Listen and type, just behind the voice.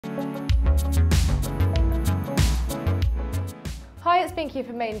Hi, it's Binky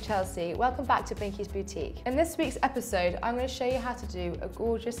from Made in Chelsea. Welcome back to Binky's Boutique. In this week's episode, I'm going to show you how to do a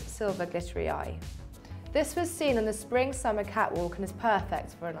gorgeous silver glittery eye. This was seen on the spring-summer catwalk and is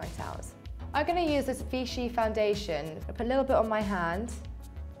perfect for a night out. I'm going to use this Vichy foundation. I put a little bit on my hand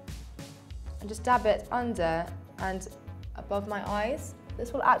and just dab it under and above my eyes.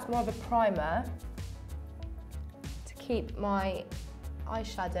 This will act more of a primer to keep my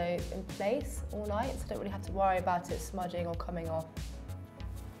eyeshadow in place all night, so I don't really have to worry about it smudging or coming off.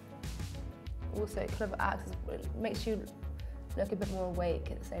 Also, it kind of acts as, it makes you look a bit more awake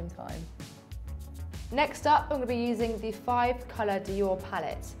at the same time. Next up, I'm going to be using the 5-colour Dior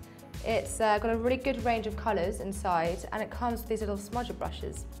palette. It's got a really good range of colours inside, and it comes with these little smudger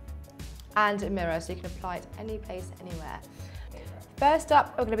brushes and a mirror, so you can apply it any place, anywhere. First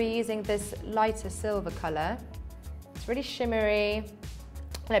up, I'm going to be using this lighter silver colour. It's really shimmery,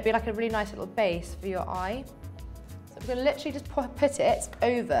 and it'd be like a really nice little base for your eye. So I'm going to literally just put it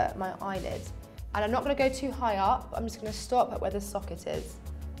over my eyelid. And I'm not going to go too high up, I'm just going to stop at where the socket is.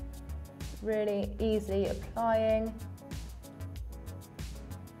 Really easily applying.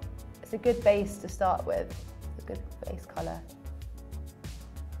 It's a good base to start with. It's a good base colour.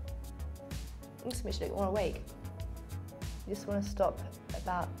 It just makes you look more awake. You just want to stop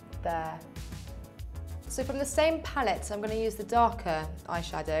about there. So from the same palette, I'm going to use the darker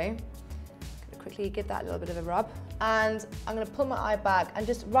eyeshadow. I'm going to quickly give that a little bit of a rub. And I'm going to pull my eye back and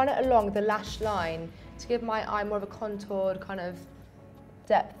just run it along the lash line to give my eye more of a contoured kind of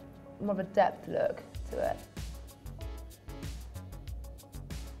depth, more of a depth look to it.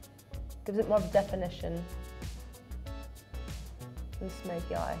 Gives it more of a definition than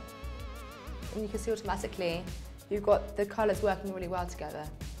smoky eye. And you can see automatically you've got the colours working really well together.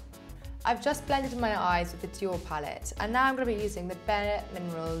 I've just blended my eyes with the Dior palette, and now I'm going to be using the Bare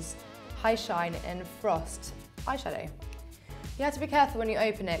Minerals High Shine in Frost eyeshadow. You have to be careful when you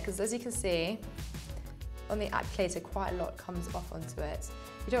open it, because as you can see on the applicator, quite a lot comes off onto it.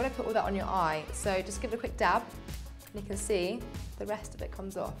 You don't want to put all that on your eye, so just give it a quick dab, and you can see the rest of it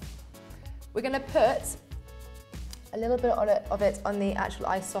comes off. We're going to put a little bit of it on the actual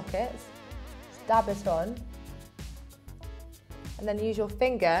eye socket, just dab it on, and then use your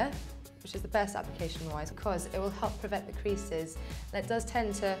finger, which is the best application-wise, because it will help prevent the creases, and it does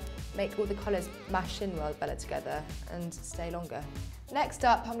tend to make all the colours mash in well better together and stay longer. Next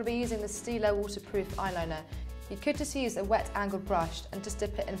up, I'm going to be using the Stila waterproof eyeliner. You could just use a wet angled brush and just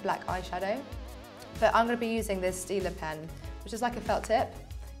dip it in black eyeshadow, but I'm going to be using this Stila pen, which is like a felt tip.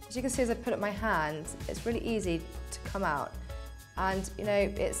 As you can see, as I put it in my hand, it's really easy to come out, and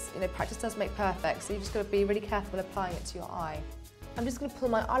practice does make perfect, so you've just got to be really careful when applying it to your eye. I'm just going to pull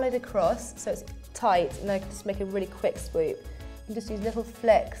my eyelid across so it's tight, and then I can just make a really quick swoop. And just use little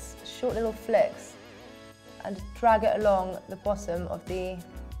flicks, short little flicks, and just drag it along the bottom of the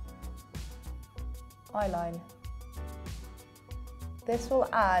eyeline. This will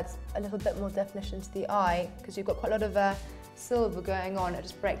add a little bit more definition to the eye, because you've got quite a lot of silver going on. It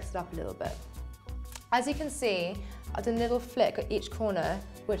just breaks it up a little bit. As you can see, I've done a little flick at each corner,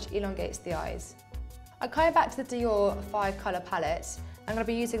 which elongates the eyes. I'm coming back to the Dior 5-colour palette. I'm going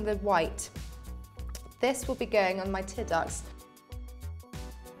to be using the white. This will be going on my tear ducts.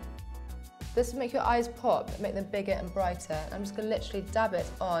 This will make your eyes pop, make them bigger and brighter. I'm just going to literally dab it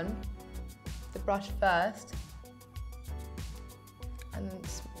on the brush first, and then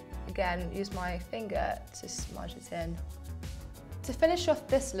again use my finger to smudge it in. To finish off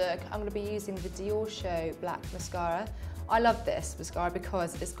this look, I'm going to be using the Diorshow black mascara. I love this mascara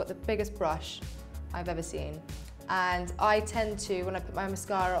because it's got the biggest brush I've ever seen, and I tend to, when I put my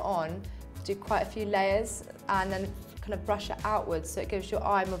mascara on, do quite a few layers and then kind of brush it outwards, so it gives your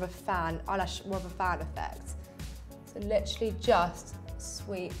eye more of a fan, eyelash more of a fan effect. So literally just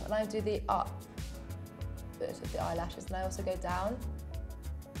sweep, and I do the up bit of the eyelashes, and I also go down,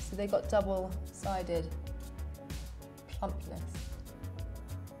 so they got double-sided plumpness,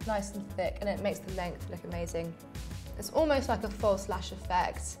 nice and thick, and it makes the length look amazing. It's almost like a false lash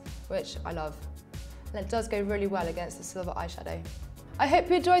effect, which I love. And it does go really well against the silver eyeshadow. I hope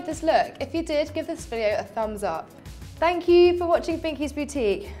you enjoyed this look. If you did, give this video a thumbs up. Thank you for watching Binky's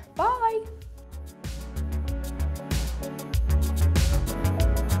Boutique. Bye!